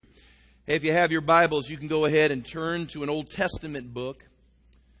Hey, if you have your Bibles, you can go ahead and turn to an Old Testament book,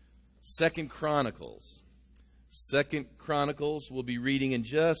 2 Chronicles. 2 Chronicles, we'll be reading in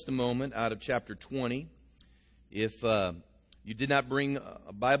just a moment out of chapter 20. If you did not bring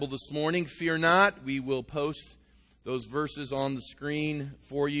a Bible this morning, fear not. We will post those verses on the screen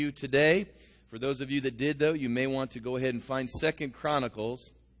for you today. For those of you that did, though, you may want to go ahead and find 2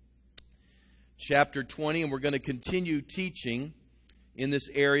 Chronicles, chapter 20, and we're going to continue teaching in this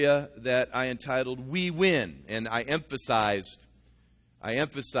area that I entitled "We Win," and I emphasized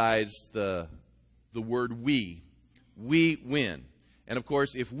the word "we." We win, and of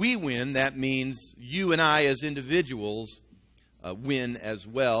course, if we win, that means you and I, as individuals, win as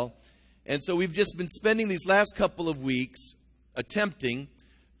well. And so we've just been spending these last couple of weeks attempting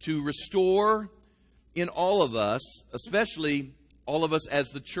to restore in all of us, especially all of us as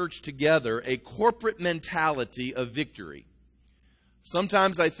the church together, a corporate mentality of victory.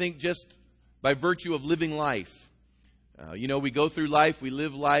 Sometimes I think just by virtue of living life, we go through life, we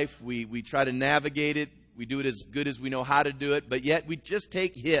live life, we try to navigate it, we do it as good as we know how to do it, but yet we just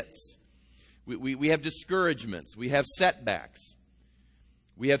take hits. We have discouragements, we have setbacks,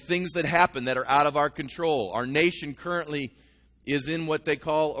 we have things that happen that are out of our control. Our nation currently is in what they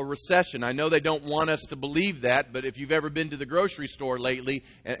call a recession. I know they don't want us to believe that, but if you've ever been to the grocery store lately,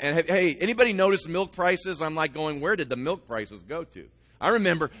 hey, anybody notice milk prices? I'm like going, where did the milk prices go to? I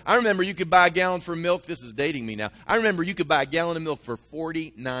remember you could buy a gallon for milk. This is dating me now. I remember you could buy a gallon of milk for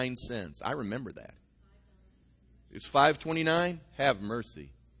 49 cents. I remember that. It's $5.29? Have mercy.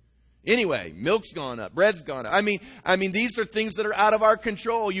 Anyway, milk's gone up, bread's gone up. I mean, these are things that are out of our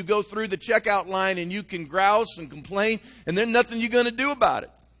control. You go through the checkout line and you can grouse and complain, and there's nothing you're going to do about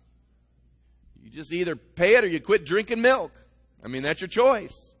it. You just either pay it or you quit drinking milk. I mean, that's your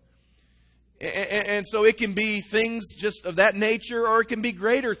choice. And so it can be things just of that nature, or it can be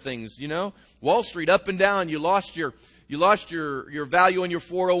greater things, Wall Street up and down, you lost your value on your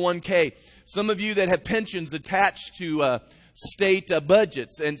 401k. Some of you that have pensions attached to state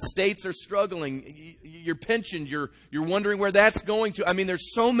budgets, and states are struggling. Your pension, you're wondering where that's going to. I mean,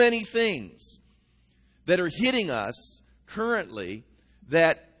 there's so many things that are hitting us currently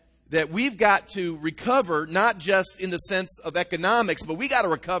that we've got to recover, not just in the sense of economics, but we got to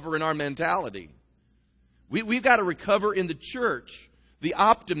recover in our mentality. We've got to recover in the church, the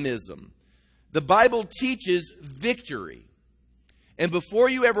optimism. The Bible teaches victory. And before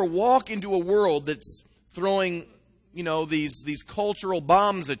you ever walk into a world that's throwing these cultural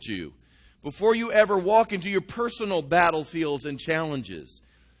bombs at you, before you ever walk into your personal battlefields and challenges,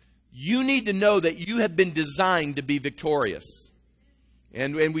 you need to know that you have been designed to be victorious.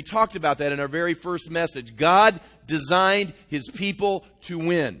 And we talked about that in our very first message. God designed His people to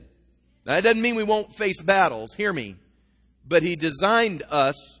win. Now, that doesn't mean we won't face battles, hear me, but He designed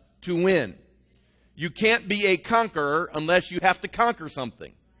us to win. You can't be a conqueror unless you have to conquer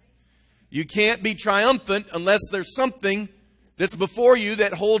something. You can't be triumphant unless there's something that's before you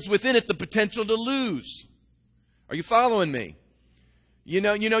that holds within it the potential to lose. Are you following me? You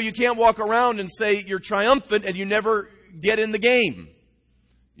can't walk around and say you're triumphant and you never get in the game.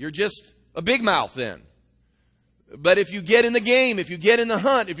 You're just a big mouth then. But if you get in the game, if you get in the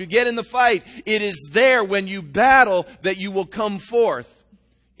hunt, if you get in the fight, it is there when you battle that you will come forth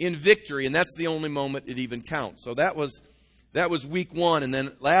in victory. And that's the only moment it even counts. So that was week one. And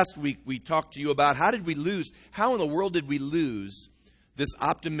then last week we talked to you about how in the world did we lose this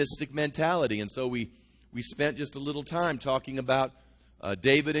optimistic mentality? And so we spent just a little time talking about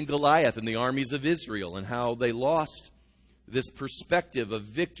David and Goliath and the armies of Israel and how they lost this perspective of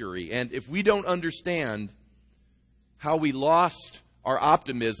victory. And if we don't understand how we lost our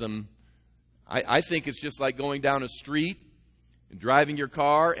optimism, I think it's just like going down a street and driving your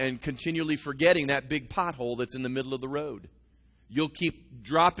car and continually forgetting that big pothole that's in the middle of the road. You'll keep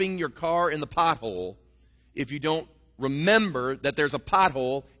dropping your car in the pothole if you don't remember that there's a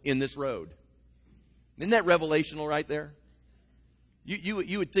pothole in this road. Isn't that revelational right there?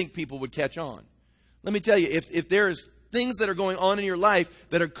 You would think people would catch on. Let me tell you, if there's things that are going on in your life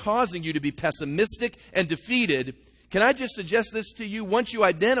that are causing you to be pessimistic and defeated, can I just suggest this to you? Once you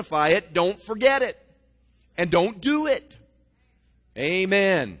identify it, don't forget it. And don't do it.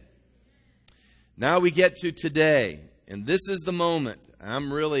 Amen. Now we get to today. And this is the moment.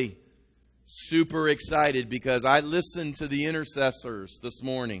 I'm really super excited because I listened to the intercessors this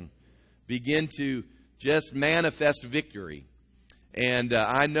morning begin to just manifest victory. And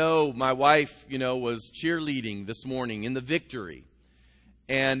I know my wife, was cheerleading this morning in the victory.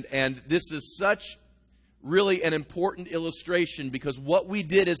 And this is such really an important illustration because what we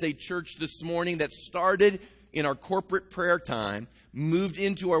did as a church this morning that started in our corporate prayer time, moved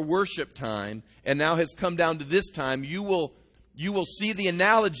into our worship time, and now has come down to this time, you will see the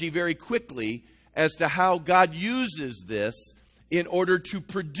analogy very quickly as to how God uses this in order to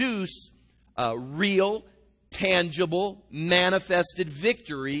produce real, tangible, manifested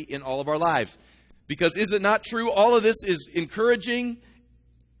victory in all of our lives. Because is it not true? All of this is encouraging.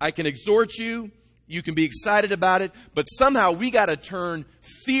 I can exhort you. You can be excited about it. But somehow we got to turn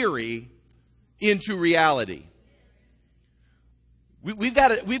theory into reality. We've got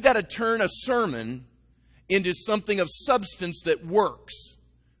to turn a sermon into something of substance that works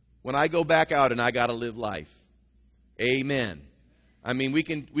when I go back out and I got to live life. Amen. I mean, we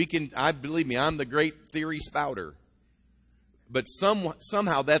can. Believe me, I'm the great theory spouter. But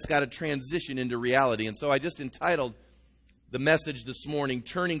somehow that's got to transition into reality. And so I just entitled the message this morning,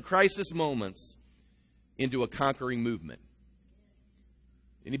 Turning Crisis Moments into a Conquering Movement.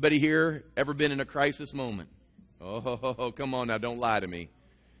 Anybody here ever been in a crisis moment? Oh, come on now, don't lie to me.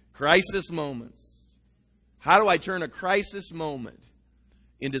 Crisis moments. How do I turn a crisis moment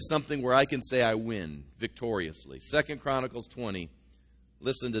into something where I can say I win victoriously? 2 Chronicles 20.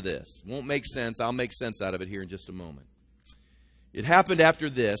 Listen to this. Won't make sense. I'll make sense out of it here in just a moment. It happened after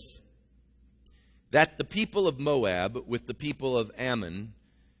this that the people of Moab with the people of Ammon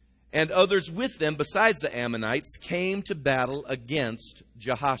and others with them besides the Ammonites came to battle against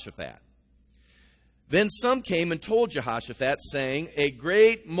Jehoshaphat. Then some came and told Jehoshaphat, saying, a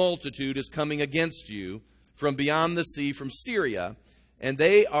great multitude is coming against you from beyond the sea, from Syria, and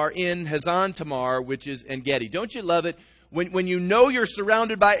they are in Hazan Tamar, which is En-Gedi. Don't you love it when you know you're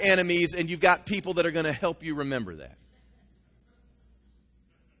surrounded by enemies and you've got people that are going to help you remember that?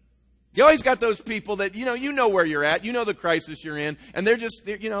 You always got those people that you know where you're at, you know the crisis you're in, and they're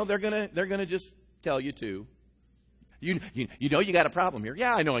gonna just tell you too. You know you got a problem here.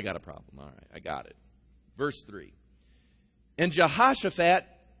 Yeah, I know I got a problem. All right, I got it. Verse 3. And Jehoshaphat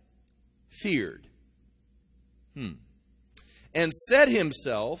feared, and set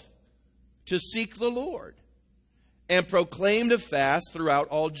himself to seek the Lord, and proclaimed a fast throughout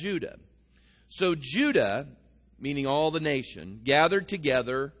all Judah. So Judah, meaning all the nation, gathered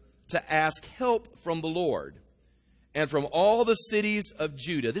together to ask help from the Lord. And from all the cities of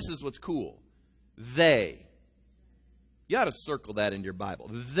Judah, this is what's cool. You ought to circle that in your Bible.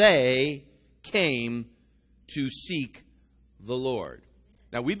 They came to seek the Lord.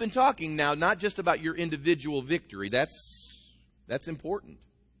 Now, we've been talking now not just about your individual victory. That's important.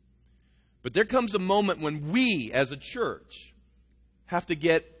 But there comes a moment when we, as a church, have to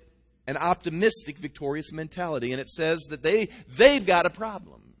get an optimistic, victorious mentality. And it says that they've got a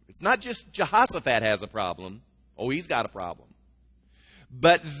problem. It's not just Jehoshaphat has a problem. Oh, he's got a problem.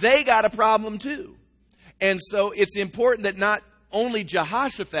 But they got a problem too. And so it's important that not only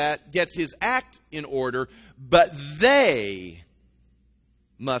Jehoshaphat gets his act in order, but they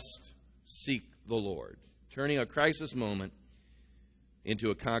must seek the Lord, turning a crisis moment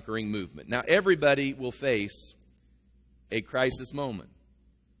into a conquering movement. Now, everybody will face a crisis moment.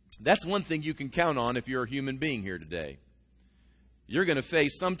 That's one thing you can count on if you're a human being here today. You're going to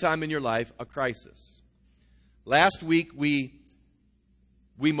face sometime in your life a crisis. Last week we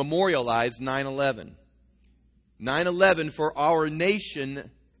memorialized 9/11. 9/11 for our nation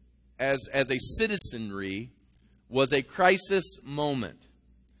as a citizenry was a crisis moment.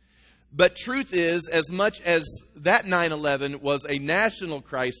 But truth is, as much as that 9/11 was a national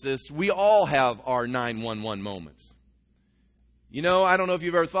crisis, we all have our 911 moments. You know, I don't know if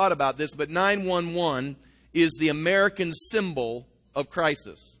you've ever thought about this, but 911 is the American symbol of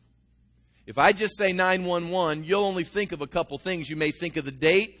crisis. If I just say 911, you'll only think of a couple things. You may think of the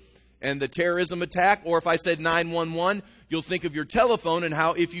date and the terrorism attack, or if I said 911, you'll think of your telephone and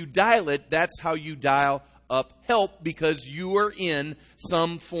how if you dial it, that's how you dial up help because you are in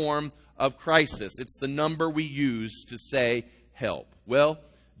some form of crisis. It's the number we use to say help. Well,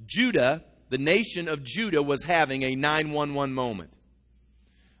 Judah, the nation of Judah, was having a 911 moment.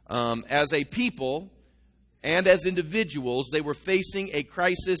 As a people and as individuals, they were facing a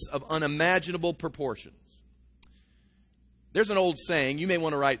crisis of unimaginable proportions. There's an old saying, you may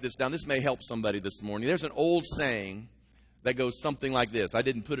want to write this down. This may help somebody this morning. There's an old saying that goes something like this. I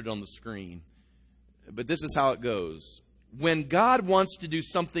didn't put it on the screen, but this is how it goes. When God wants to do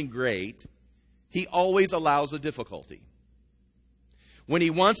something great, He always allows a difficulty. When He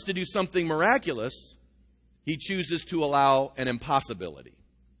wants to do something miraculous, He chooses to allow an impossibility.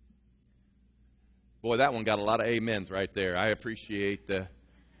 Boy, that one got a lot of amens right there. I appreciate the...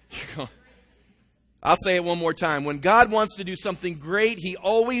 I'll say it one more time. When God wants to do something great, He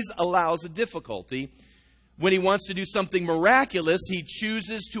always allows a difficulty. When He wants to do something miraculous, He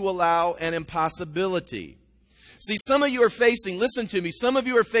chooses to allow an impossibility. See, some of you are facing, listen to me, some of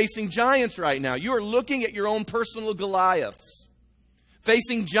you are facing giants right now. You are looking at your own personal Goliaths.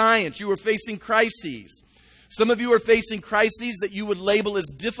 Facing giants. You are facing crises. Some of you are facing crises that you would label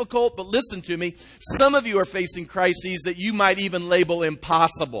as difficult, but listen to me, some of you are facing crises that you might even label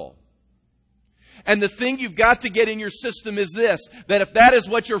impossible. And the thing you've got to get in your system is this, that if that is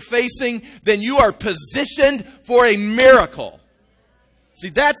what you're facing, then you are positioned for a miracle. See,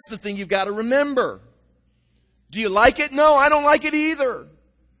 that's the thing you've got to remember. Do you like it? No, I don't like it either.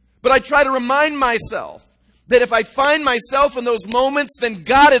 But I try to remind myself that if I find myself in those moments, then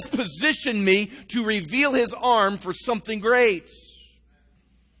God has positioned me to reveal His arm for something great.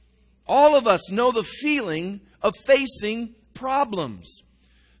 All of us know the feeling of facing problems.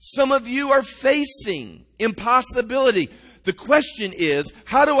 Some of you are facing impossibility. The question is,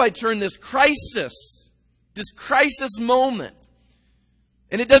 how do I turn this crisis moment?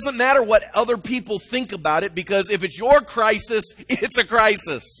 And it doesn't matter what other people think about it, because if it's your crisis, it's a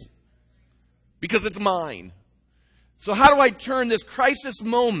crisis. Because it's mine. So how do I turn this crisis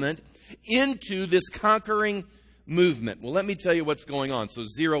moment into this conquering movement? Well, let me tell you what's going on. So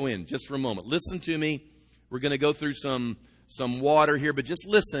zero in just for a moment. Listen to me. We're going to go through some water here, but just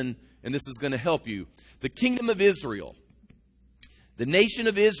listen, and this is going to help you. The kingdom of Israel, the nation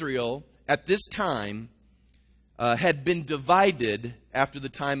of Israel at this time had been divided after the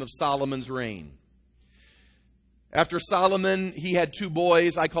time of Solomon's reign. After Solomon, he had two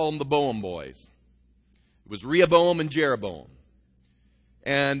boys. I call them the Boam boys. It was Rehoboam and Jeroboam.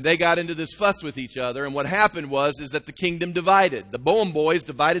 And they got into this fuss with each other. And what happened was that the kingdom divided. The Boam boys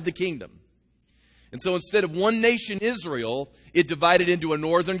divided the kingdom. And so instead of one nation, Israel, it divided into a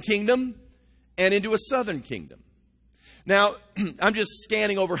northern kingdom and into a southern kingdom. Now, I'm just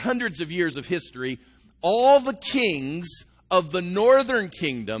scanning over hundreds of years of history. All the kings of the northern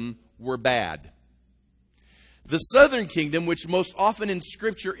kingdom were bad. The southern kingdom, which most often in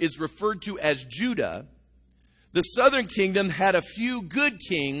Scripture is referred to as Judah, the southern kingdom had a few good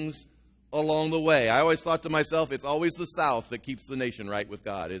kings along the way. I always thought to myself, it's always the south that keeps the nation right with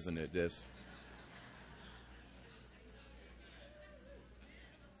God, isn't it? This.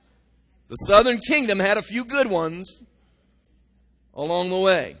 The southern kingdom had a few good ones along the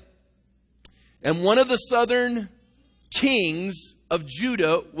way. And one of the southern kings of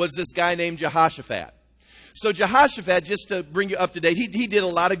Judah was this guy named Jehoshaphat. So Jehoshaphat, just to bring you up to date, he did a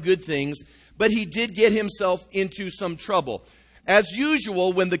lot of good things, but he did get himself into some trouble. As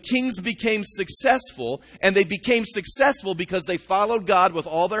usual, when the kings became successful, and they became successful because they followed God with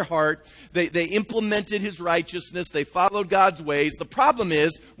all their heart, they implemented His righteousness, they followed God's ways. The problem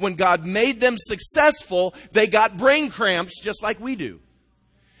is, when God made them successful, they got brain cramps just like we do.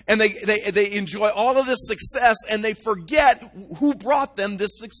 And they enjoy all of this success, and they forget who brought them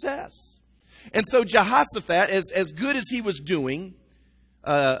this success. And so Jehoshaphat, as good as he was doing,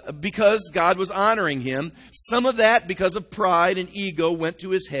 because God was honoring him, some of that, because of pride and ego, went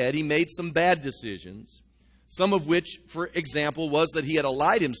to his head. He made some bad decisions, some of which, for example, was that he had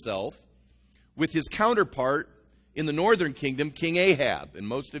allied himself with his counterpart in the northern kingdom, King Ahab. And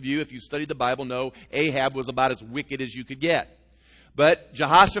most of you, if you studied the Bible, know Ahab was about as wicked as you could get. But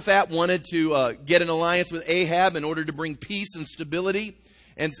Jehoshaphat wanted to get an alliance with Ahab in order to bring peace and stability.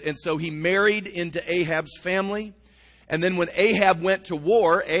 And so he married into Ahab's family. And then when Ahab went to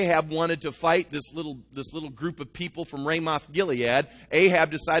war, Ahab wanted to fight this little group of people from Ramoth Gilead.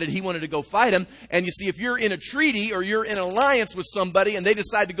 Ahab decided he wanted to go fight him. And you see, if you're in a treaty or you're in an alliance with somebody and they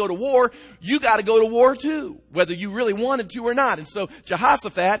decide to go to war, you got to go to war too, whether you really wanted to or not. And so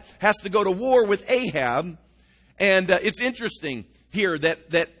Jehoshaphat has to go to war with Ahab. And it's interesting here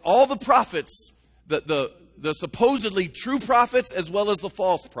that all the prophets, the supposedly true prophets as well as the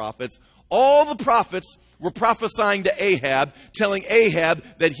false prophets, all the prophets were prophesying to Ahab, telling Ahab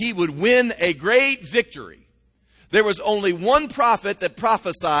that he would win a great victory. There was only one prophet that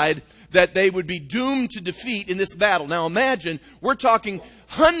prophesied that they would be doomed to defeat in this battle. Now imagine, we're talking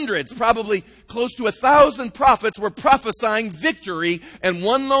hundreds, probably close to 1,000 prophets were prophesying victory, and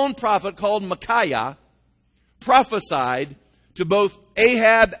one lone prophet called Micaiah prophesied to both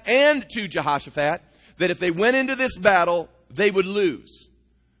Ahab and to Jehoshaphat that if they went into this battle, they would lose.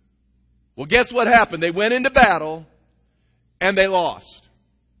 Well, guess what happened? They went into battle and they lost.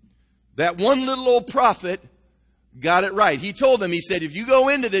 That one little old prophet got it right. He told them, he said, if you go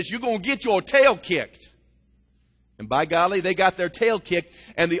into this, you're going to get your tail kicked. And by golly, they got their tail kicked.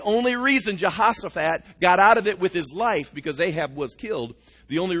 And the only reason Jehoshaphat got out of it with his life, because Ahab was killed,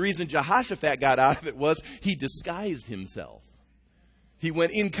 the only reason Jehoshaphat got out of it was he disguised himself. He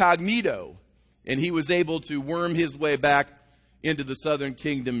went incognito, and he was able to worm his way back into the southern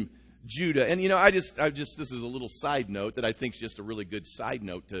kingdom Judah. And this is a little side note that I think is just a really good side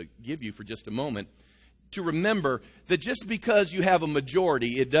note to give you for just a moment. To remember that just because you have a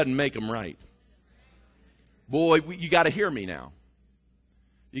majority, it doesn't make them right. Boy, you got to hear me now.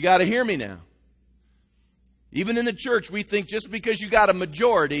 You got to hear me now. Even in the church, we think just because you got a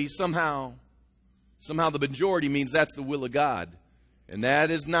majority, somehow the majority means that's the will of God. And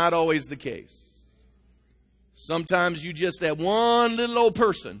that is not always the case. Sometimes that one little old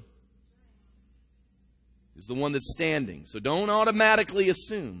person is the one that's standing. So don't automatically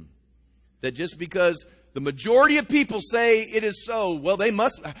assume that just because the majority of people say it is so, well, they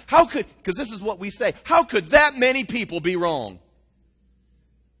must. Because this is what we say, how could that many people be wrong?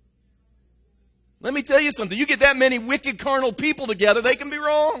 Let me tell you something. You get that many wicked carnal people together, they can be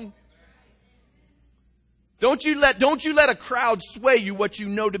wrong. Don't you let a crowd sway you what you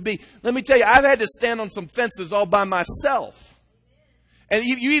know to be. Let me tell you, I've had to stand on some fences all by myself. And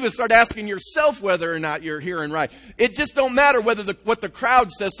you even start asking yourself whether or not you're hearing right. It just don't matter what the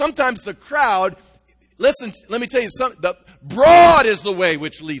crowd says. Sometimes the crowd, listen, let me tell you something. The broad is the way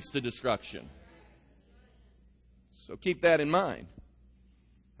which leads to destruction. So keep that in mind.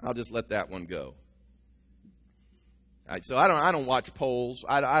 I'll just let that one go. So I don't watch polls.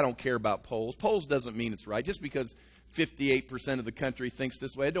 I don't care about polls. Polls doesn't mean it's right. Just because 58% of the country thinks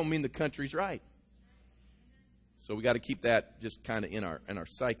this way, it don't mean the country's right. So we got to keep that just kind of in our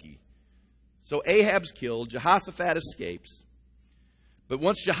psyche. So Ahab's killed. Jehoshaphat escapes. But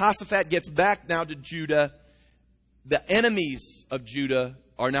once Jehoshaphat gets back now to Judah, the enemies of Judah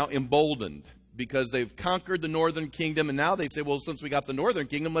are now emboldened, because they've conquered the northern kingdom, and now they say, well, since we got the northern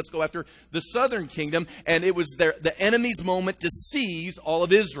kingdom, let's go after the southern kingdom. And it was the enemy's moment to seize all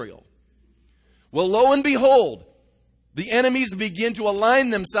of Israel. Well, lo and behold, the enemies begin to align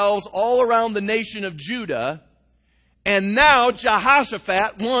themselves all around the nation of Judah, and now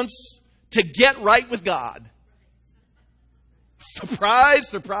Jehoshaphat wants to get right with God. Surprise,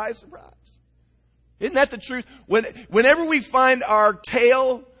 surprise, surprise. Isn't that the truth? Whenever we find our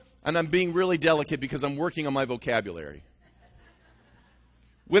tail, and I'm being really delicate because I'm working on my vocabulary.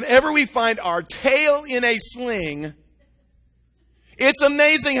 Whenever we find our tail in a sling, it's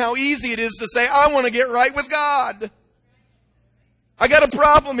amazing how easy it is to say, I want to get right with God. I got a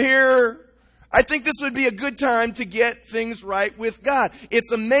problem here. I think this would be a good time to get things right with God.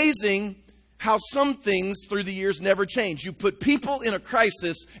 It's amazing how some things through the years never change. You put people in a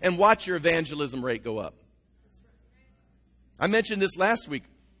crisis and watch your evangelism rate go up. I mentioned this last week,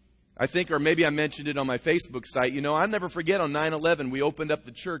 I think, or maybe I mentioned it on my Facebook site. I'll never forget on 9/11, we opened up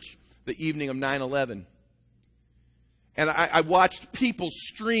the church the evening of 9/11. And I watched people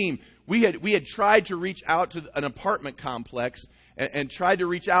stream. We had tried to reach out to an apartment complex and tried to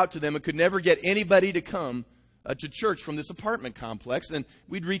reach out to them and could never get anybody to come to church from this apartment complex. And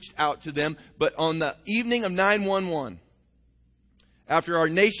we'd reached out to them. But on the evening of 9/11, after our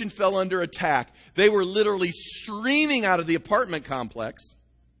nation fell under attack, they were literally streaming out of the apartment complex,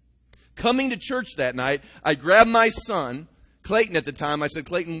 coming to church that night. I grabbed my son, Clayton at the time. I said,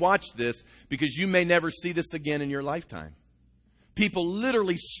 Clayton, watch this, because you may never see this again in your lifetime. People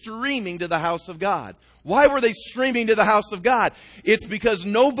literally streaming to the house of God. Why were they streaming to the house of God? It's because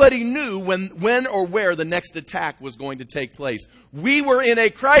nobody knew when or where the next attack was going to take place. We were in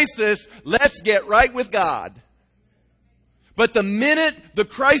a crisis. Let's get right with God. But the minute the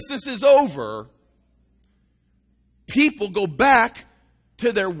crisis is over, people go back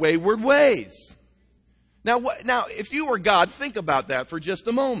to their wayward ways. Now, if you were God, think about that for just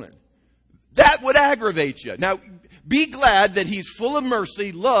a moment. That would aggravate you. Now, be glad that He's full of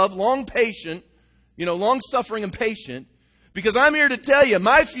mercy, love, long-suffering and patient, because I'm here to tell you,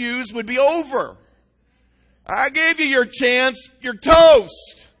 my fuse would be over. I gave you your chance. You're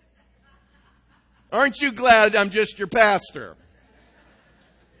toast. Aren't you glad I'm just your pastor?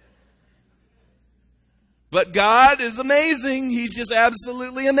 But God is amazing. He's just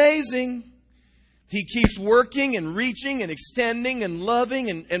absolutely amazing. He keeps working and reaching and extending and loving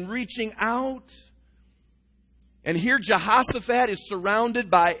and reaching out. And here Jehoshaphat is surrounded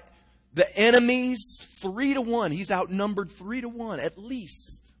by the enemies 3-1. He's outnumbered 3-1 at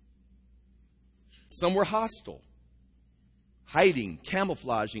least. Some were hostile, hiding,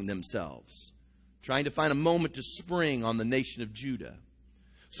 camouflaging themselves, trying to find a moment to spring on the nation of Judah.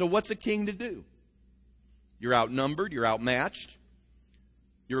 So what's a king to do? You're outnumbered, you're outmatched,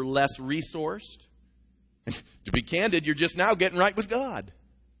 you're less resourced. And to be candid, you're just now getting right with God.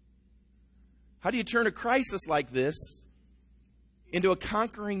 How do you turn a crisis like this into a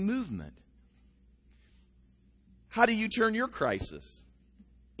conquering movement? How do you turn your crisis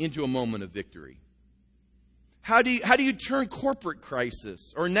into a moment of victory? How do you turn corporate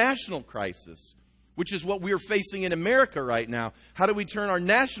crisis or national crisis, which is what we're facing in America right now? How do we turn our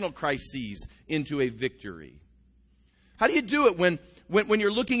national crises into a victory? How do you do it when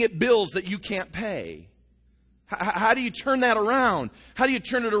you're looking at bills that you can't pay? How do you turn that around? How do you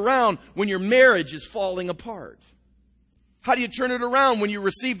turn it around when your marriage is falling apart? How do you turn it around when you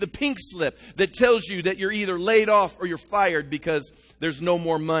receive the pink slip that tells you that you're either laid off or you're fired because there's no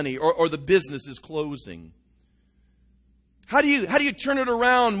more money or the business is closing? How do you turn it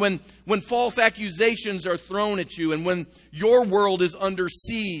around when false accusations are thrown at you and when your world is under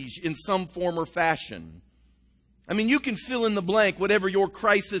siege in some form or fashion? I mean, you can fill in the blank, whatever your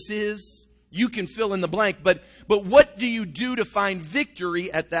crisis is. You can fill in the blank, but what do you do to find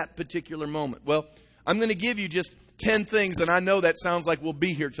victory at that particular moment? Well, I'm going to give you just 10 things, and I know that sounds like we'll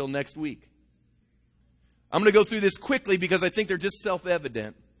be here till next week. I'm going to go through this quickly because I think they're just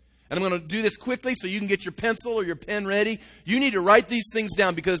self-evident. And I'm going to do this quickly so you can get your pencil or your pen ready. You need to write these things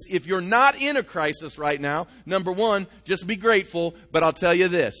down because if you're not in a crisis right now, number one, just be grateful. But I'll tell you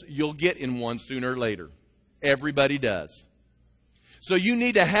this, you'll get in one sooner or later. Everybody does. So you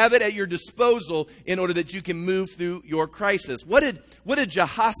need to have it at your disposal in order that you can move through your crisis. What did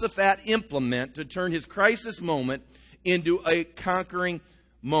Jehoshaphat implement to turn his crisis moment into a conquering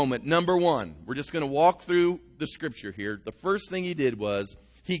moment? Number one, we're just going to walk through the scripture here. The first thing he did was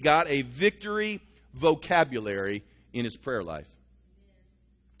he got a victory vocabulary in his prayer life.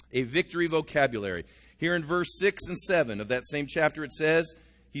 A victory vocabulary. Here in verse 6 and 7 of that same chapter it says,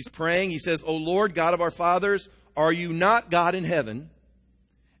 he's praying, he says, O Lord, God of our fathers, are you not God in heaven?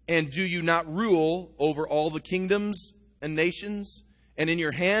 And do you not rule over all the kingdoms and nations? And in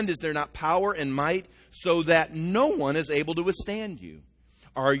your hand is there not power and might, so that no one is able to withstand you?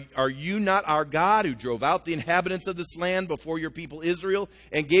 Are you not our God who drove out the inhabitants of this land before your people Israel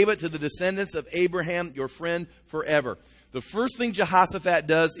and gave it to the descendants of Abraham, your friend, forever? The first thing Jehoshaphat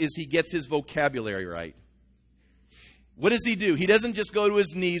does is he gets his vocabulary right. What does he do? He doesn't just go to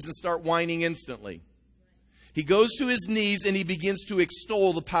his knees and start whining instantly. He goes to his knees and he begins to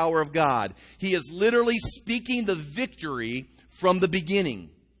extol the power of God. He is literally speaking the victory from the beginning.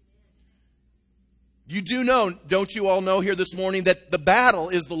 You do know, don't you all know here this morning, that the battle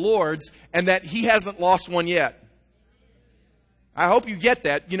is the Lord's and that He hasn't lost one yet? I hope you get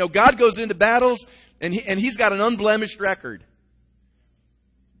that. You know, God goes into battles and He's got an unblemished record.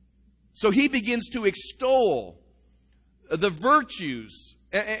 So He begins to extol the virtues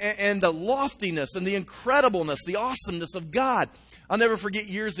and the loftiness and the incredibleness, the awesomeness of God. I'll never forget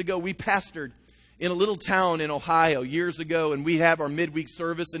years ago, we pastored in a little town in Ohio years ago, and we have our midweek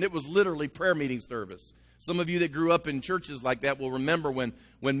service, and it was literally prayer meeting service. Some of you that grew up in churches like that will remember when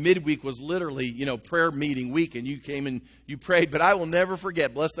midweek was literally, prayer meeting week, and you came and you prayed. But I will never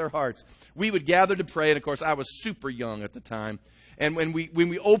forget, bless their hearts, we would gather to pray, and of course I was super young at the time. And when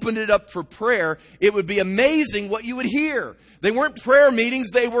we opened it up for prayer, it would be amazing what you would hear. They weren't prayer meetings,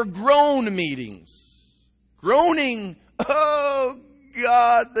 they were groan meetings. Groaning, oh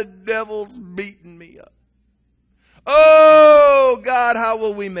God, the devil's beating me up. Oh God, how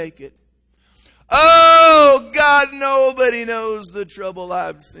will we make it? Oh God, nobody knows the trouble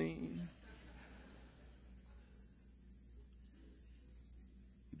I've seen.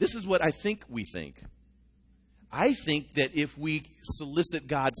 This is what I think we think. I think that if we solicit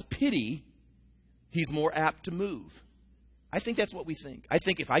God's pity, He's more apt to move. I think that's what we think. I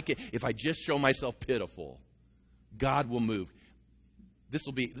think if I just show myself pitiful, God will move. This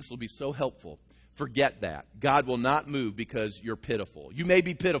will be so helpful. Forget that. God will not move because you're pitiful. You may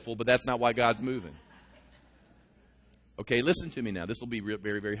be pitiful, but that's not why God's moving. Okay, listen to me now. This will be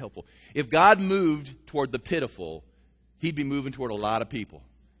very, very helpful. If God moved toward the pitiful, He'd be moving toward a lot of people.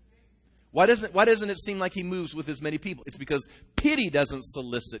 Why doesn't it seem like He moves with as many people? It's because pity doesn't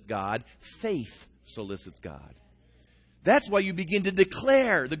solicit God. Faith solicits God. That's why you begin to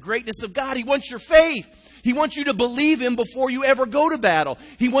declare the greatness of God. He wants your faith. He wants you to believe Him before you ever go to battle.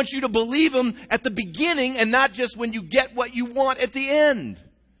 He wants you to believe Him at the beginning and not just when you get what you want at the end.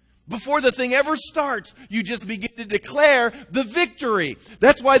 Before the thing ever starts, you just begin to declare the victory.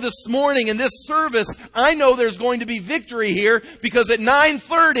 That's why this morning in this service, I know there's going to be victory here because at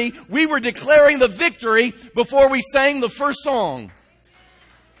 9:30, we were declaring the victory before we sang the first song.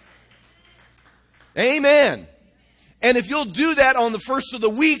 Amen. And if you'll do that on the first of the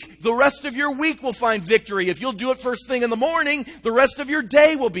week, the rest of your week will find victory. If you'll do it first thing in the morning, the rest of your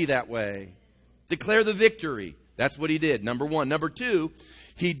day will be that way. Declare the victory. That's what he did. Number one. Number two,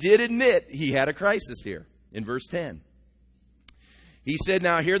 he did admit he had a crisis here in verse 10. He said,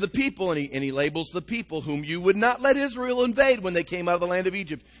 now here are the people, and he labels the people whom you would not let Israel invade when they came out of the land of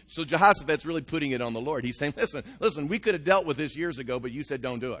Egypt. So Jehoshaphat's really putting it on the Lord. He's saying, listen, we could have dealt with this years ago, but you said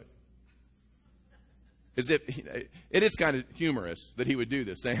don't do it. As if it is kind of humorous that he would do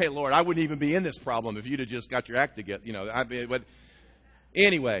this, saying, hey, Lord, I wouldn't even be in this problem if you'd have just got your act together. But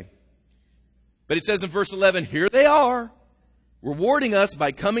anyway. But it says in verse 11, here they are, rewarding us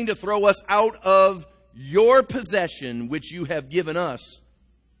by coming to throw us out of your possession, which you have given us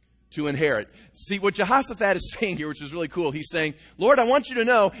to inherit. See, what Jehoshaphat is saying here, which is really cool, he's saying, Lord, I want you to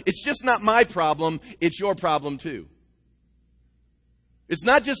know, it's just not my problem, it's your problem too. It's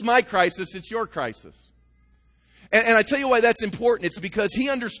not just my crisis, it's your crisis. And I tell you why that's important. It's because he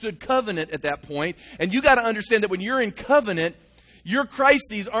understood covenant at that point. And you got to understand that when you're in covenant, your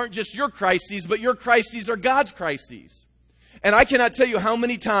crises aren't just your crises, but your crises are God's crises. And I cannot tell you how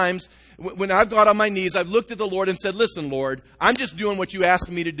many times when I've got on my knees, I've looked at the Lord and said, listen, Lord, I'm just doing what you asked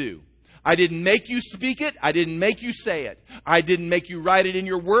me to do. I didn't make you speak it. I didn't make you say it. I didn't make you write it in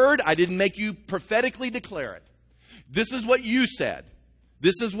your word. I didn't make you prophetically declare it. This is what you said.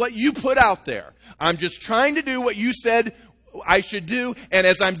 This is what you put out there. I'm just trying to do what you said I should do. And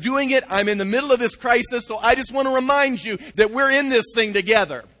as I'm doing it, I'm in the middle of this crisis. So I just want to remind you that we're in this thing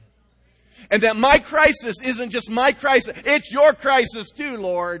together. And that my crisis isn't just my crisis. It's your crisis too,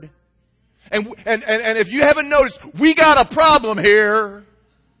 Lord. And if you haven't noticed, we got a problem here.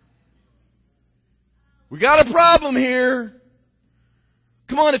 We got a problem here.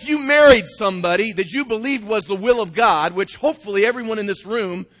 Come on, if you married somebody that you believed was the will of God, which hopefully everyone in this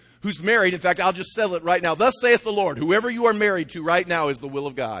room who's married, in fact, I'll just settle it right now. Thus saith the Lord, whoever you are married to right now is the will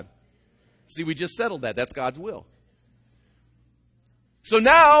of God. See, we just settled that. That's God's will. So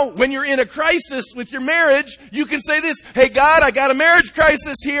now, when you're in a crisis with your marriage, you can say this, hey God, I got a marriage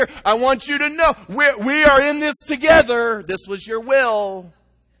crisis here. I want you to know we are in this together. This was your will.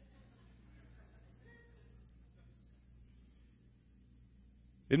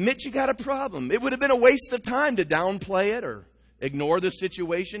 Admit you got a problem. It would have been a waste of time to downplay it or ignore the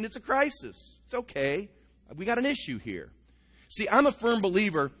situation. It's a crisis. It's okay. We got an issue here. See, I'm a firm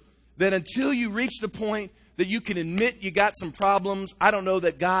believer that until you reach the point that you can admit you got some problems, I don't know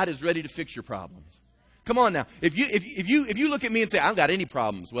that God is ready to fix your problems. Come on now. If you look at me and say, I don't got any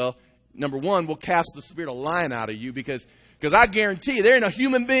problems, well, number one, we'll cast the spirit of lying out of you because I guarantee you there ain't a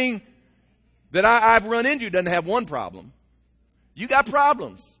human being that I've run into doesn't have one problem. You got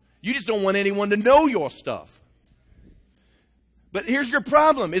problems. You just don't want anyone to know your stuff. But here's your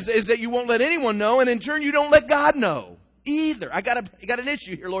problem, is that you won't let anyone know, and in turn you don't let God know either. I got an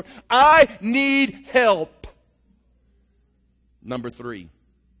issue here, Lord. I need help. Number 3.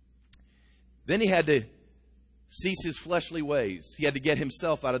 Then he had to cease his fleshly ways. He had to get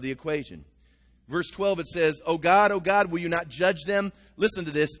himself out of the equation. Verse 12, it says, O God, will you not judge them? Listen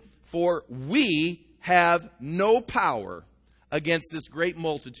to this. For we have no power against this great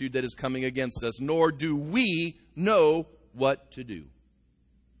multitude that is coming against us, nor do we know what to do.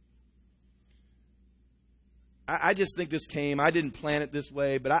 I just think this came, I didn't plan it this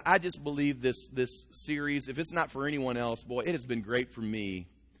way, but I just believe this series, if it's not for anyone else, boy, it has been great for me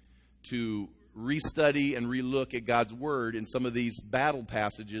to restudy and relook at God's Word in some of these battle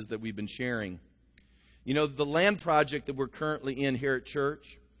passages that we've been sharing. You know, the land project that we're currently in here at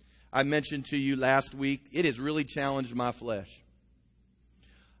church, I mentioned to you last week, it has really challenged my flesh.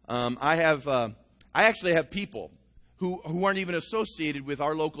 I actually have people who aren't even associated with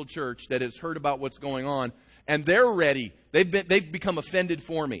our local church that has heard about what's going on, and they're ready. They've become offended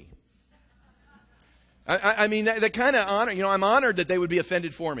for me. I mean, they kind of honor. You know, I'm honored that they would be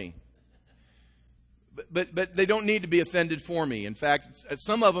offended for me. But they don't need to be offended for me. In fact,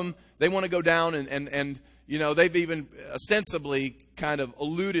 some of them, they want to go down and you know, they've even ostensibly kind of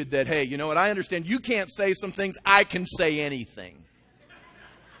alluded that, hey, you know what, I understand you can't say some things, I can say anything.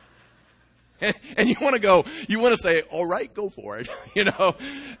 And you want to say, all right, go for it. you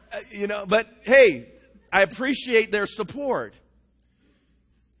know, but hey, I appreciate their support.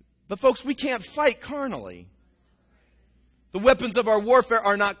 But folks, we can't fight carnally. The weapons of our warfare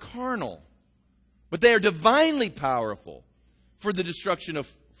are not carnal, but they are divinely powerful for the destruction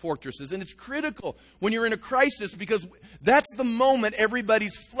of fortresses. And it's critical when you're in a crisis, because that's the moment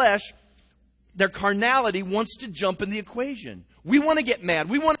everybody's flesh, their carnality, wants to jump in the equation. We want to get mad.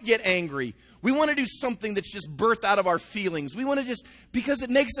 We want to get angry. We want to do something that's just birthed out of our feelings. We want to because it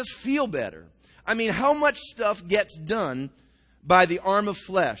makes us feel better. I mean, how much stuff gets done by the arm of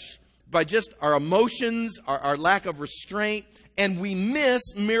flesh, by just our emotions, our lack of restraint, and we miss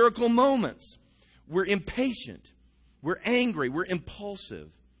miracle moments. We're impatient. We're angry. We're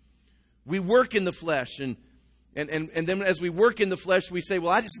impulsive. We work in the flesh, and And then as we work in the flesh, we say,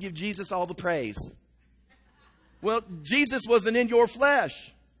 well, I just give Jesus all the praise. Well, Jesus wasn't in your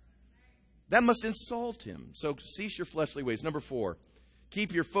flesh. That must insult him. So cease your fleshly ways. Number 4,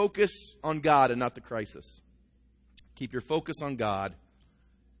 keep your focus on God and not the crisis. Keep your focus on God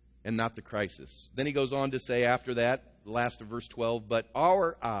and not the crisis. Then he goes on to say after that, the last of verse 12, but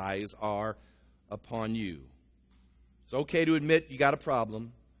our eyes are upon you. It's okay to admit you got a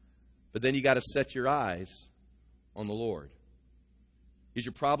problem, but then you got to set your eyes on the Lord. Is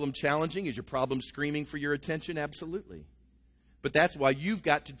your problem challenging? Is your problem screaming for your attention? Absolutely. But that's why you've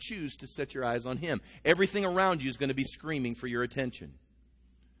got to choose to set your eyes on him. Everything around you is going to be screaming for your attention.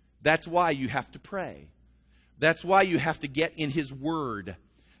 That's why you have to pray. That's why you have to get in his word.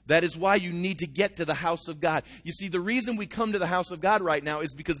 That is why you need to get to the house of God. You see, the reason we come to the house of God right now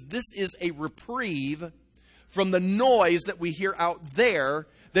is because this is a reprieve from the noise that we hear out there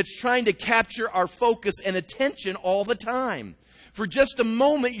that's trying to capture our focus and attention all the time. For just a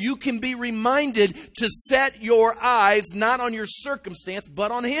moment, you can be reminded to set your eyes not on your circumstance,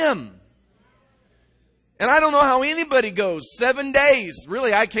 but on him. And I don't know how anybody goes 7 days.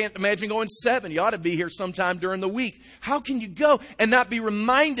 Really, I can't imagine going 7. You ought to be here sometime during the week. How can you go and not be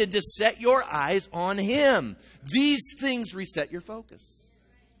reminded to set your eyes on him? These things reset your focus.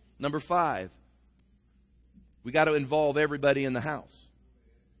 Number 5, we got to involve everybody in the house.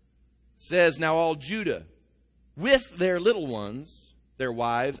 It says, now all Judah, with their little ones, their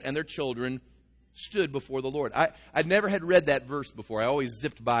wives, and their children, stood before the Lord. I'd never had read that verse before. I always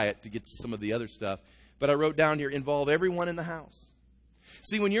zipped by it to get to some of the other stuff. But I wrote down here, involve everyone in the house.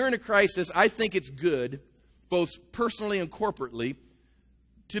 See, when you're in a crisis, I think it's good, both personally and corporately,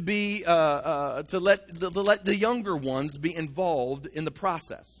 to be to let the younger ones be involved in the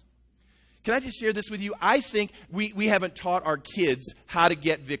process. Can I just share this with you? I think we haven't taught our kids how to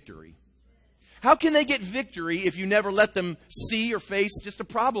get victory. How can they get victory if you never let them see or face just a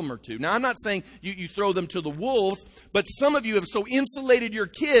problem or two? Now, I'm not saying you throw them to the wolves, but some of you have so insulated your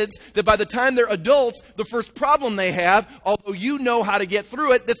kids that by the time they're adults, the first problem they have, although you know how to get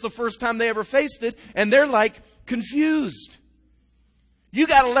through it, that's the first time they ever faced it, and they're like confused. You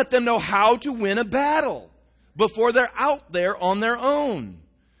got to let them know how to win a battle before they're out there on their own.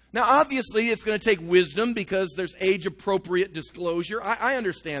 Now, obviously, it's going to take wisdom because there's age-appropriate disclosure. I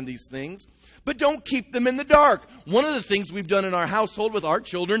understand these things. But don't keep them in the dark. One of the things we've done in our household with our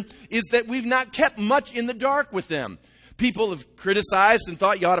children is that we've not kept much in the dark with them. People have criticized and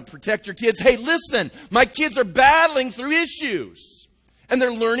thought you ought to protect your kids. Hey, listen, my kids are battling through issues, and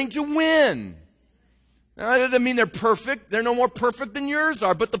they're learning to win. Now, that doesn't mean they're perfect. They're no more perfect than yours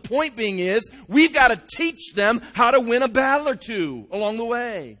are. But the point being is, we've got to teach them how to win a battle or two along the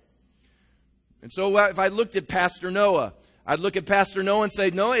way. And so if I looked at Pastor Noah, I'd look at Pastor Noah and say,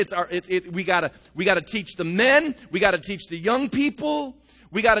 no, we gotta teach the men, we gotta teach the young people,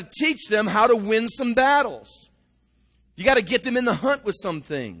 we gotta teach them how to win some battles. You gotta get them in the hunt with some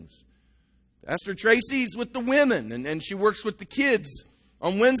things. Pastor Tracy's with the women, and she works with the kids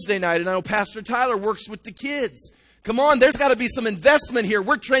on Wednesday night, and I know Pastor Tyler works with the kids. Come on, there's got to be some investment here.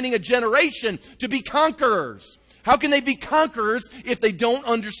 We're training a generation to be conquerors. How can they be conquerors if they don't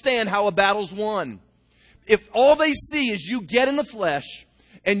understand how a battle's won? If all they see is you get in the flesh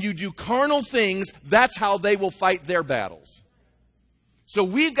and you do carnal things, that's how they will fight their battles. So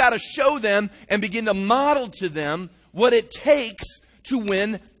we've got to show them and begin to model to them what it takes to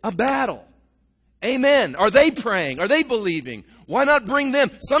win a battle. Amen. Are they praying? Are they believing? Why not bring them?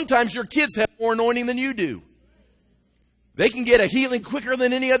 Sometimes your kids have more anointing than you do. They can get a healing quicker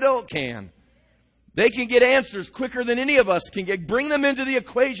than any adult can. They can get answers quicker than any of us can get. Bring them into the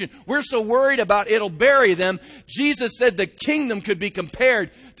equation. We're so worried about it'll bury them. Jesus said the kingdom could be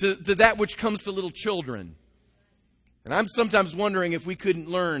compared to that which comes to little children. And I'm sometimes wondering if we couldn't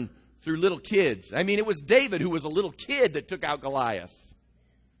learn through little kids. I mean, it was David who was a little kid that took out Goliath.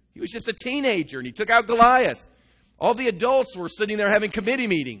 He was just a teenager and he took out Goliath. All the adults were sitting there having committee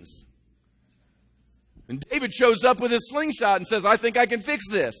meetings. And David shows up with his slingshot and says, I think I can fix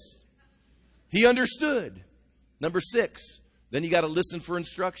this. He understood. Number 6, then you got to listen for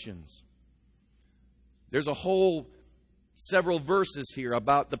instructions. There's a whole several verses here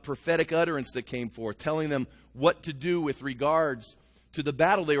about the prophetic utterance that came forth, telling them what to do with regards to the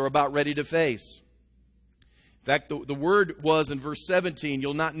battle they were about ready to face. In fact, the word was in verse 17,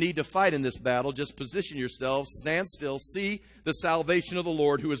 you'll not need to fight in this battle. Just position yourselves, stand still, see the salvation of the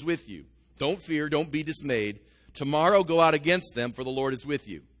Lord who is with you. Don't fear, don't be dismayed. Tomorrow go out against them, for the Lord is with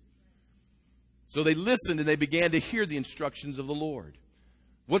you. So they listened and they began to hear the instructions of the Lord.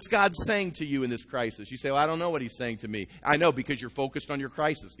 What's God saying to you in this crisis? You say, well, I don't know what he's saying to me. I know, because you're focused on your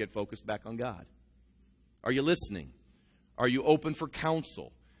crisis. Get focused back on God. Are you listening? Are you open for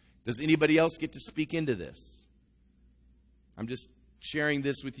counsel? Does anybody else get to speak into this? I'm just sharing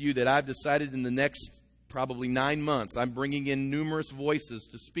this with you that I've decided in the next probably 9 months, I'm bringing in numerous voices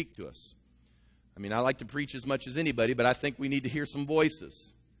to speak to us. I mean, I like to preach as much as anybody, but I think we need to hear some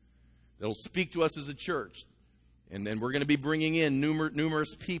voices that'll speak to us as a church. And then we're going to be bringing in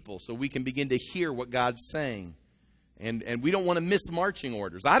numerous people so we can begin to hear what God's saying. And we don't want to miss marching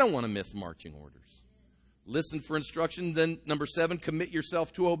orders. I don't want to miss marching orders. Listen for instruction. Then number 7, commit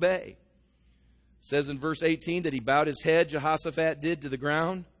yourself to obey. It says in verse 18 that he bowed his head, Jehoshaphat did, to the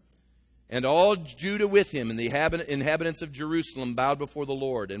ground. And all Judah with him and the inhabitants of Jerusalem bowed before the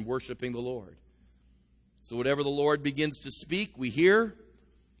Lord and worshiping the Lord. So whatever the Lord begins to speak, we hear.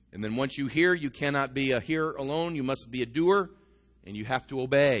 And then once you hear, you cannot be a hearer alone. You must be a doer, and you have to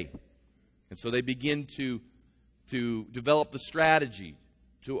obey. And so they begin to develop the strategy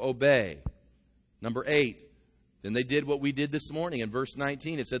to obey. Number 8, then they did what we did this morning. In verse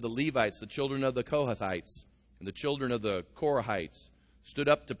 19, it said the Levites, the children of the Kohathites, and the children of the Korahites stood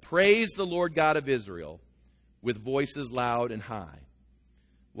up to praise the Lord God of Israel with voices loud and high.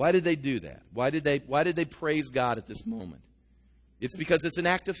 Why did they do that? Why did they praise God at this moment? It's because it's an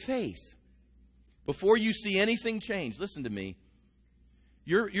act of faith. Before you see anything change, listen to me,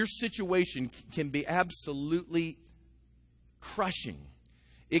 your situation can be absolutely crushing.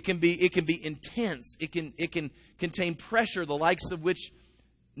 It can be intense. It can contain pressure, the likes of which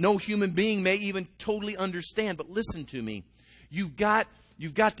no human being may even totally understand. But listen to me. You've got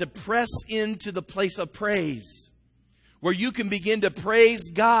to press into the place of praise, where you can begin to praise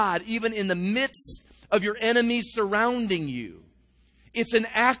God even in the midst of your enemies surrounding you. It's an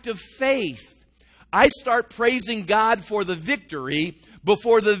act of faith. I start praising God for the victory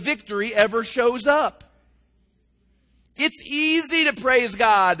before the victory ever shows up. It's easy to praise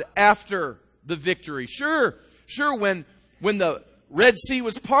God after the victory. Sure, when the Red Sea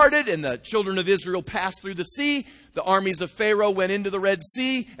was parted and the children of Israel passed through the sea, the armies of Pharaoh went into the Red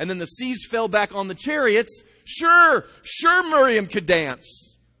Sea, and then the seas fell back on the chariots. Sure, Miriam could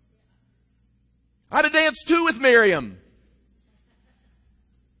dance. I'd have danced too with Miriam.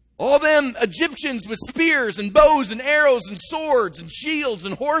 All them Egyptians with spears and bows and arrows and swords and shields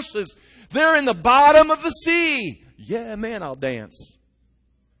and horses, they're in the bottom of the sea. Yeah, man, I'll dance.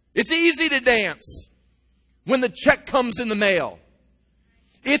 It's easy to dance when the check comes in the mail.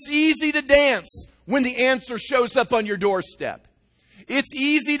 It's easy to dance when the answer shows up on your doorstep. It's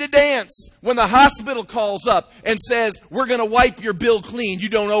easy to dance when the hospital calls up and says, we're going to wipe your bill clean. You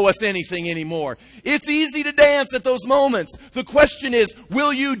don't owe us anything anymore. It's easy to dance at those moments. The question is,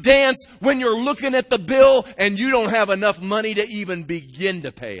 will you dance when you're looking at the bill and you don't have enough money to even begin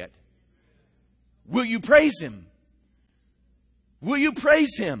to pay it? Will you praise Him? Will you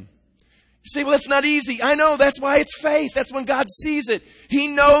praise Him? You say, well, that's not easy. I know, that's why it's faith. That's when God sees it. He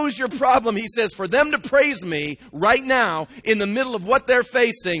knows your problem. He says, for them to praise me right now, in the middle of what they're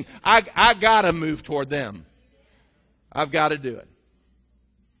facing, I got to move toward them. I've got to do it.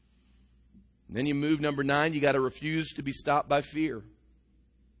 And then you move, number 9, you got to refuse to be stopped by fear. It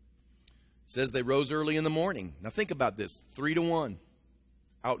says they rose early in the morning. Now think about this, 3-1,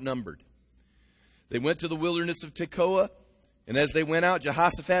 outnumbered. They went to the wilderness of Tekoa. And as they went out,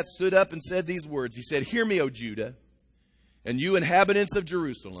 Jehoshaphat stood up and said these words. He said, hear me, O Judah, and you inhabitants of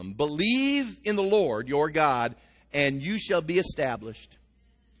Jerusalem. Believe in the Lord your God, and you shall be established.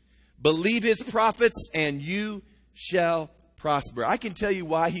 Believe His prophets, and you shall prosper. I can tell you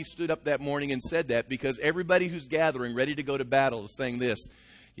why he stood up that morning and said that, because everybody who's gathering, ready to go to battle, is saying this.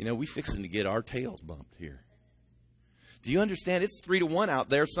 You know, we fixing to get our tails bumped here. Do you understand? It's 3-1 out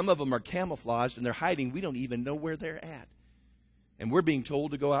there. Some of them are camouflaged, and they're hiding. We don't even know where they're at. And we're being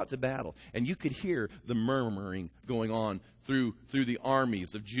told to go out to battle. And you could hear the murmuring going on through the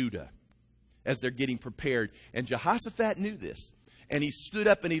armies of Judah as they're getting prepared. And Jehoshaphat knew this. And he stood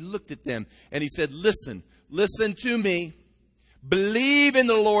up and he looked at them. And he said, listen to me. Believe in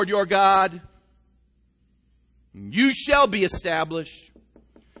the Lord your God. You shall be established.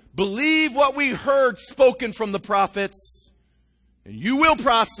 Believe what we heard spoken from the prophets. And you will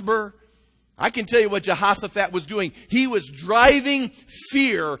prosper. I can tell you what Jehoshaphat was doing. He was driving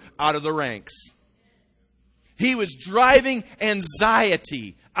fear out of the ranks. He was driving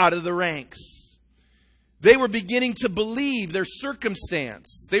anxiety out of the ranks. They were beginning to believe their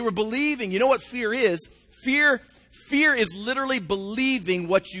circumstance. They were believing. You know what fear is? Fear is literally believing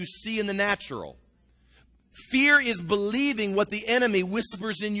what you see in the natural. Fear is believing what the enemy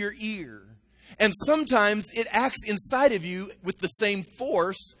whispers in your ear. And sometimes it acts inside of you with the same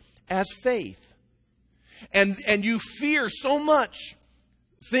force as faith. And you fear so much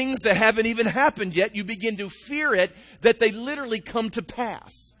things that haven't even happened yet, you begin to fear it, that they literally come to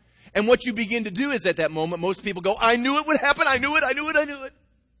pass. And what you begin to do is at that moment, most people go, I knew it would happen. I knew it.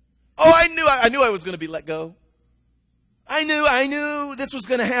 Oh, I knew I was going to be let go. I knew this was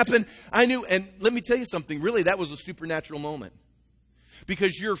going to happen. I knew. And let me tell you something. Really, that was a supernatural moment.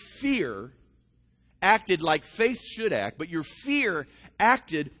 Because your fear acted like faith should act, but your fear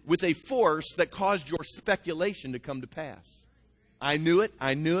acted with a force that caused your speculation to come to pass. I knew it.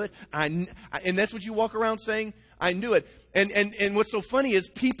 And that's what you walk around saying, I knew it. And what's so funny is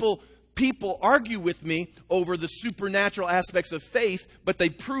people argue with me over the supernatural aspects of faith, but they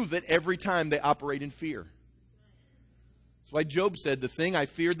prove it every time they operate in fear. That's why Job said, the thing I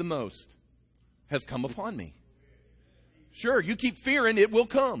feared the most has come upon me. Sure, you keep fearing, it will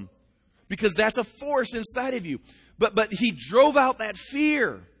come. Because that's a force inside of you. But he drove out that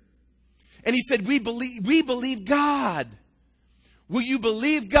fear. And he said, we believe God. Will you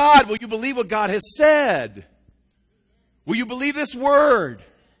believe God? Will you believe what God has said? Will you believe this word?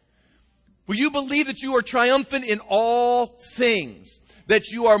 Will you believe that you are triumphant in all things? That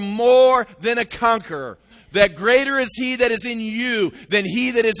you are more than a conqueror? That greater is He that is in you than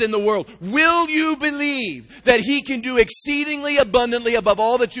he that is in the world? Will you believe that He can do exceedingly abundantly above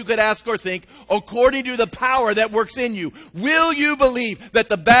all that you could ask or think, according to the power that works in you? Will you believe that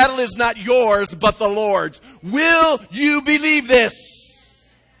the battle is not yours but the Lord's? Will you believe this?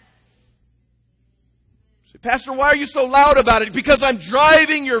 Pastor, why are you so loud about it? Because I'm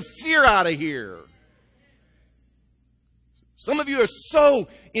driving your fear out of here. Some of you are so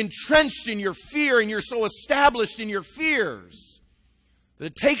entrenched in your fear and you're so established in your fears that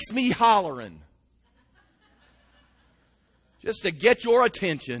it takes me hollering just to get your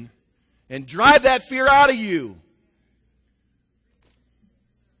attention and drive that fear out of you.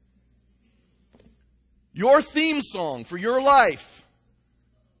 Your theme song for your life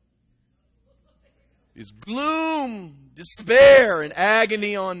is gloom, despair, and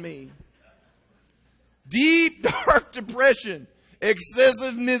agony on me. Deep, dark depression,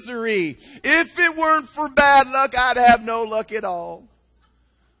 excessive misery. If it weren't for bad luck, I'd have no luck at all.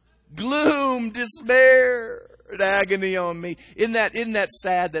 Gloom, despair, and agony on me. Isn't that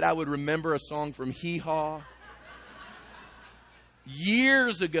sad that I would remember a song from Hee Haw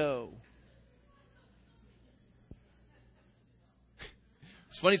years ago?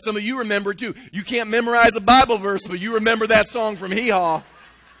 It's funny, some of you remember too. You can't memorize a Bible verse, but you remember that song from Hee Haw.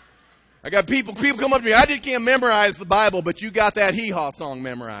 I got people come up to me. I just can't memorize the Bible, but you got that Hee Haw song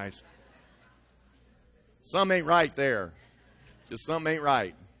memorized. Something ain't right there. Just something ain't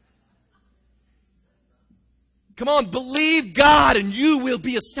right. Come on, believe God and you will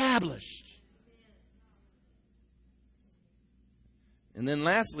be established. And then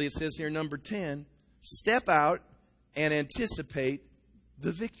lastly, it says here, number 10, step out and anticipate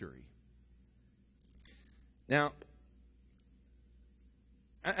the victory. Now,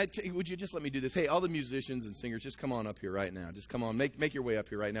 would you just let me do this? Hey, all the musicians and singers, just come on up here right now. Just come on, make your way up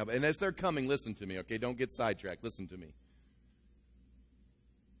here right now. And as they're coming, listen to me, okay? Don't get sidetracked. Listen to me.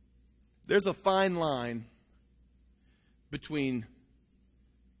 There's a fine line between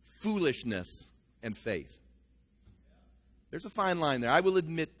foolishness and faith. There's a fine line there. I will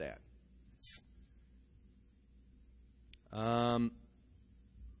admit that.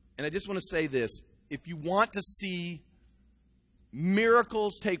 And I just want to say this. If you want to see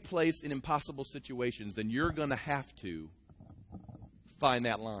miracles take place in impossible situations, then you're going to have to find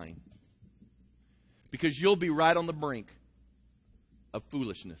that line. Because you'll be right on the brink of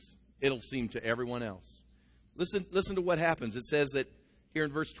foolishness. It'll seem to everyone else. Listen to what happens. It says that here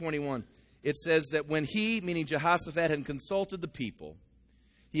in verse 21, it says that when he, meaning Jehoshaphat, had consulted the people,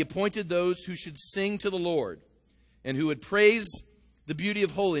 he appointed those who should sing to the Lord and who would praise the beauty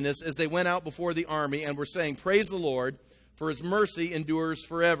of holiness as they went out before the army and were saying, praise the Lord, for His mercy endures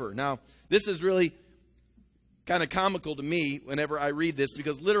forever. Now, this is really kind of comical to me whenever I read this,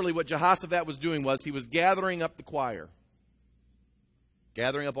 because literally what Jehoshaphat was doing was he was gathering up the choir,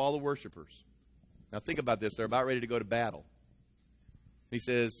 gathering up all the worshipers. Now think about this. They're about ready to go to battle. He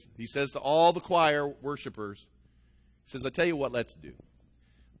says to all the choir worshipers, he says, I tell you what, let's do.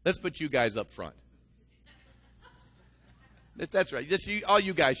 Let's put you guys up front. That's right. All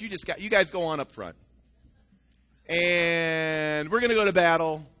you guys, you guys go on up front. And we're going to go to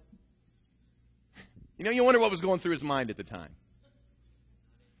battle. You know, you wonder what was going through his mind at the time.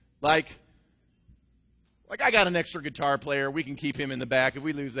 Like I got an extra guitar player. We can keep him in the back. If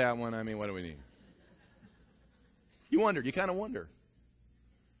we lose that one, I mean, what do we need? You kind of wonder.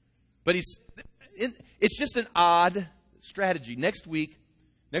 But it's just an odd strategy. Next week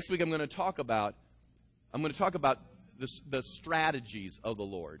I'm going to talk about the strategies of the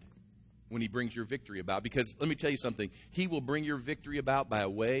Lord when he brings your victory about. Because let me tell you something. He will bring your victory about by a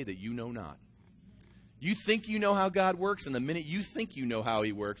way that you know not. You think you know how God works, and the minute you think you know how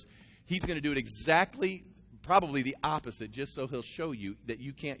he works, he's going to do it exactly, probably the opposite, just so he'll show you that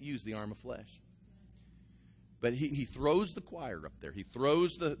you can't use the arm of flesh. But he throws the choir up there. He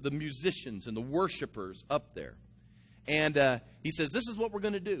throws the musicians and the worshipers up there. And he says, this is what we're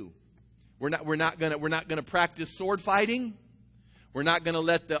going to do. We're not going to practice sword fighting. We're not going to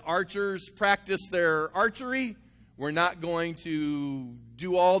let the archers practice their archery. We're not going to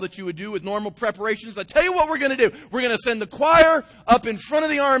do all that you would do with normal preparations. I tell you what we're going to do. We're going to send the choir up in front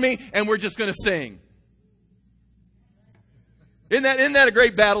of the army, and we're just going to sing. Isn't that a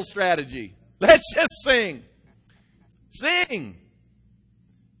great battle strategy? Let's just sing. Sing.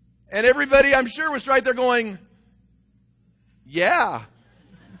 And everybody, I'm sure, was right there going, yeah.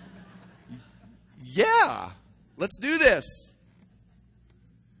 Yeah. Let's do this.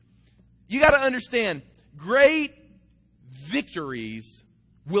 You got to understand, great victories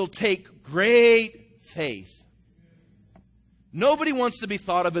will take great faith. Nobody wants to be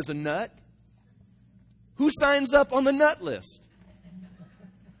thought of as a nut. Who signs up on the nut list?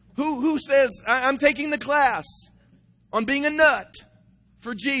 Who says, I'm taking the class on being a nut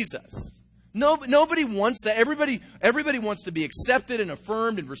for Jesus? Nobody wants that. Everybody wants to be accepted and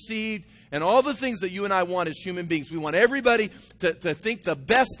affirmed and received, and all the things that you and I want as human beings. We want everybody to think the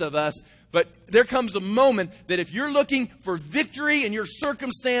best of us. But there comes a moment that if you're looking for victory in your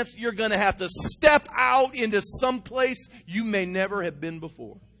circumstance, you're going to have to step out into some place you may never have been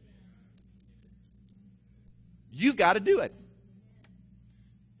before. You've got to do it.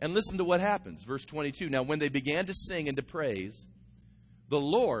 And listen to what happens. Verse 22. Now, when they began to sing and to praise, the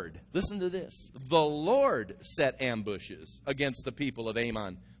Lord, listen to this, the Lord set ambushes against the people of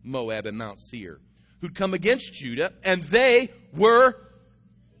Ammon, Moab, and Mount Seir, who'd come against Judah, and they were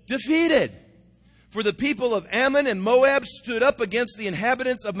defeated. For the people of Ammon and Moab stood up against the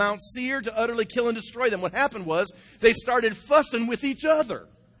inhabitants of Mount Seir to utterly kill and destroy them. What happened was they started fussing with each other.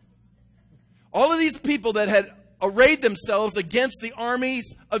 All of these people that had arrayed themselves against the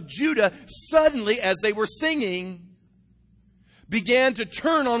armies of Judah, suddenly, as they were singing, began to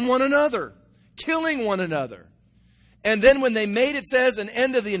turn on one another, killing one another. And then when they made, it says, an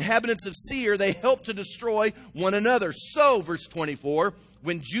end of the inhabitants of Seir, they helped to destroy one another. So, verse 24,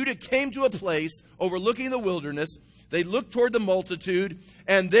 when Judah came to a place overlooking the wilderness, they looked toward the multitude,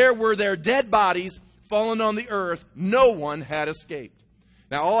 and there were their dead bodies fallen on the earth. No one had escaped.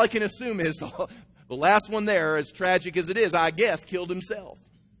 Now, all I can assume is the last one there, as tragic as it is, I guess, killed himself.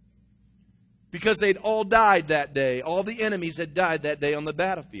 Because they'd all died that day. All the enemies had died that day on the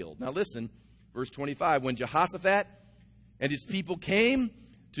battlefield. Now listen, verse 25. When Jehoshaphat and his people came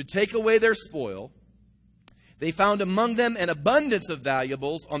to take away their spoil, they found among them an abundance of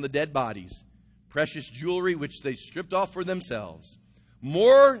valuables on the dead bodies, precious jewelry which they stripped off for themselves,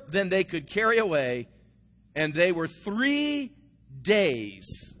 more than they could carry away, and they were 3 days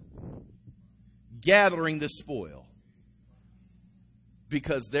gathering the spoil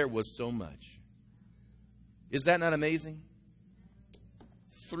because there was so much. Is that not amazing?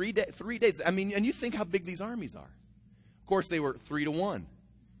 3 days. I mean, and you think how big these armies are. Of course, they were 3 to 1.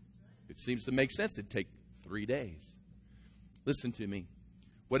 It seems to make sense. It'd take 3 days. Listen to me.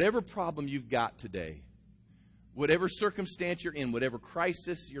 Whatever problem you've got today, whatever circumstance you're in, whatever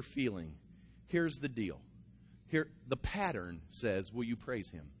crisis you're feeling, here's the deal. Here, the pattern says, will you praise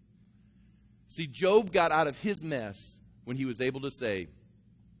him? See, Job got out of his mess when he was able to say,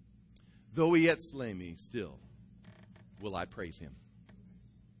 though he yet slay me, still will I praise him.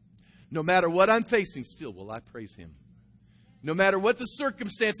 No matter what I'm facing, still will I praise him. No matter what the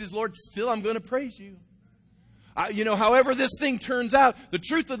circumstances, Lord, still I'm going to praise you. However this thing turns out, the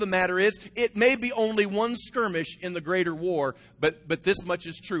truth of the matter is, it may be only one skirmish in the greater war, but this much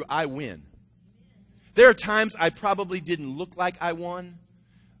is true. I win. There are times I probably didn't look like I won,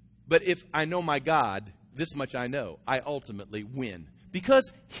 but if I know my God, this much I know, I ultimately win.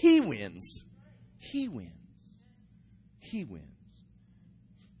 Because he wins. He wins. He wins.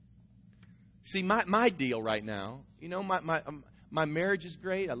 See, my deal right now, my marriage is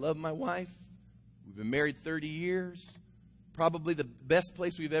great. I love my wife. We've been married 30 years. Probably the best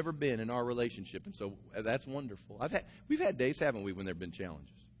place we've ever been in our relationship. And so that's wonderful. We've had days, haven't we, when there have been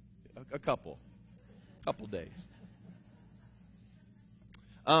challenges? A couple days.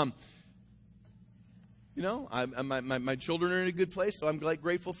 My children are in a good place, so I'm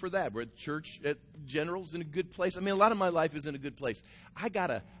grateful for that. We're at church at general is in a good place. I mean, a lot of my life is in a good place. I got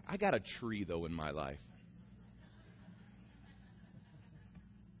a tree though in my life.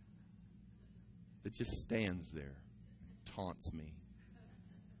 It just stands there. taunts me.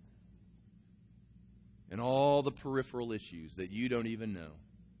 And all the peripheral issues that you don't even know.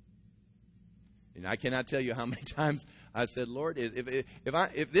 And I cannot tell you how many times I said, Lord,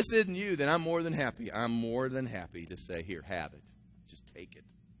 if this isn't you, then I'm more than happy. I'm more than happy to say, here, have it. Just take it.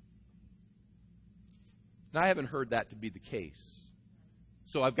 And I haven't heard that to be the case.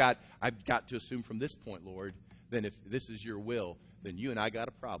 So I've got to assume from this point, Lord, then if this is your will, then you and I got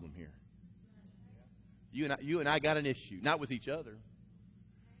a problem here. You and I got an issue, not with each other.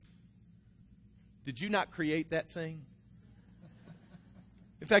 Did you not create that thing?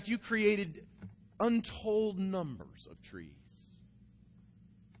 In fact, you created untold numbers of trees.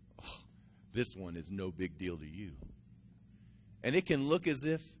 Oh, this one is no big deal to you. And it can look as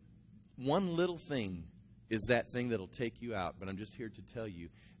if one little thing is that thing that'll take you out. But I'm just here to tell you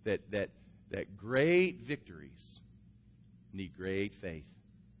that great victories need great faith.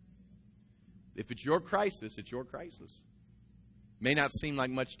 If it's your crisis, it's your crisis. May not seem like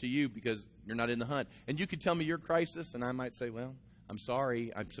much to you because you're not in the hunt. And you could tell me your crisis, and I might say, well, I'm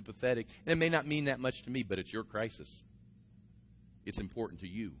sorry, I'm sympathetic. And it may not mean that much to me, but it's your crisis. It's important to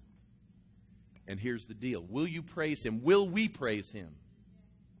you. And here's the deal. Will you praise Him? Will we praise Him?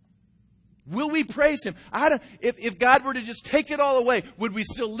 Will we praise Him? If God were to just take it all away, would we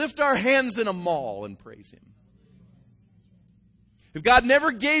still lift our hands in a mall and praise Him? If God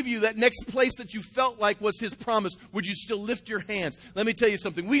never gave you that next place that you felt like was His promise, would you still lift your hands? Let me tell you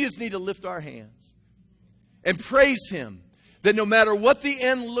something. We just need to lift our hands and praise Him. That no matter what the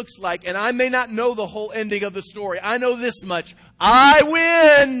end looks like, and I may not know the whole ending of the story, I know this much. I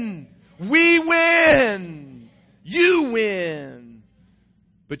win. We win. You win.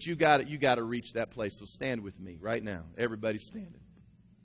 But you got to reach that place. So stand with me right now. Everybody standing.